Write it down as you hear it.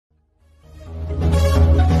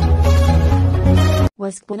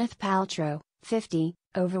Was Gwyneth Paltrow, 50,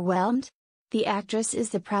 overwhelmed? The actress is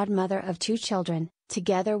the proud mother of 2 children,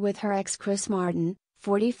 together with her ex Chris Martin,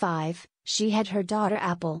 45, she had her daughter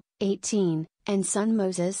Apple, 18, and son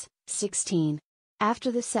Moses, 16.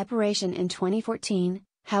 After the separation in 2014,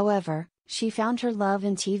 however, she found her love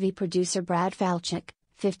in TV producer Brad Falchuk,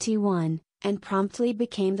 51, and promptly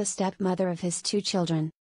became the stepmother of his 2 children.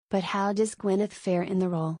 But how does Gwyneth fare in the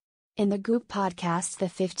role? In the Goop podcast, the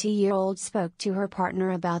 50-year-old spoke to her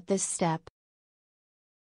partner about this step.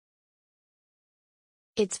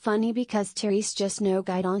 "It's funny because Terry's just no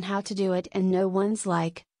guide on how to do it and no one's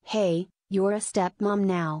like, hey, you're a stepmom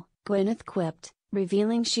now," Gwyneth quipped,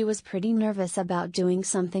 revealing she was pretty nervous about doing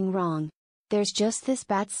something wrong. "There's just this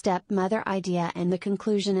bad stepmother idea and the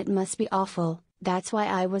conclusion it must be awful, that's why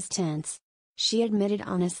I was tense," she admitted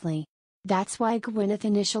honestly. That's why Gwyneth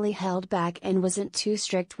initially held back and wasn't too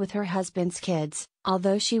strict with her husband's kids,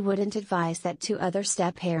 although she wouldn't advise that to other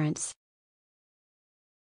step-parents.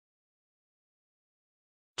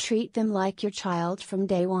 Treat them like your child from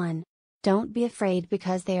day one. Don't be afraid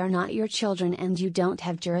because they are not your children and you don't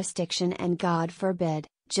have jurisdiction, and God forbid,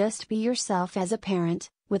 just be yourself as a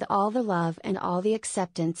parent, with all the love and all the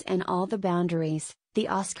acceptance and all the boundaries, the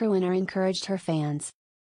Oscar winner encouraged her fans.